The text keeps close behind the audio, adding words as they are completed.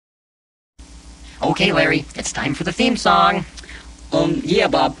Okay, Larry, it's time for the theme song. Yeah,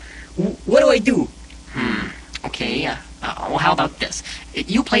 Bob. What do I do? Okay, well, how about this?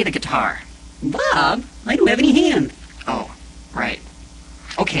 You play the guitar. Bob, I don't have any hand. Oh, right.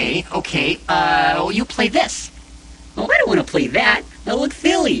 Okay, well, you play this. Oh, I don't want to play that. That'll look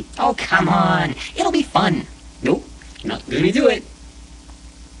silly. Oh, come on. It'll be fun. Nope, not gonna do it.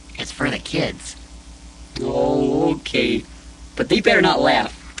 It's for the kids. Oh, okay. But they better not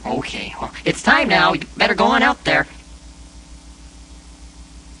laugh. Okay, well, it's time now. You better go on out there.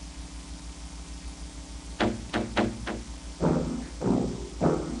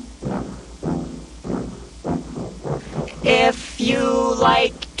 If you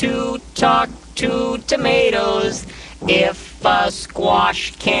like to talk to tomatoes, if a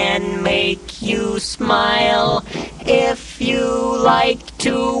squash can make you smile, if you like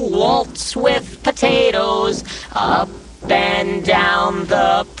to waltz with potatoes, up and down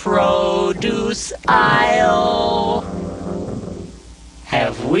the produce aisle,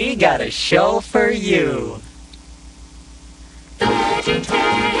 have we got a show for you? VeggieTales,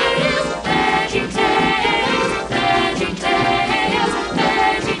 VeggieTales, VeggieTales, VeggieTales,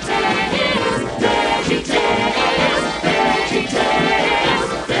 VeggieTales, VeggieTales,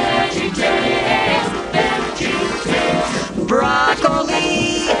 VeggieTales, VeggieTales.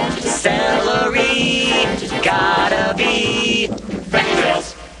 Broccoli, celery, gotta be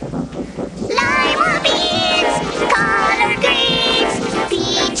VeggieTales. Lima beans, collard greens,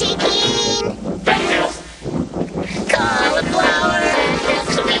 peachy keen, VeggieTales. Cauliflower,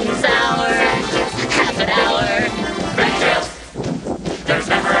 sweet and sour, half an hour. VeggieTales. There's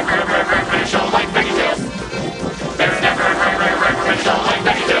never a show like VeggieTales. There's never a show like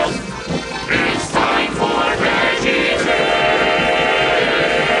VeggieTales.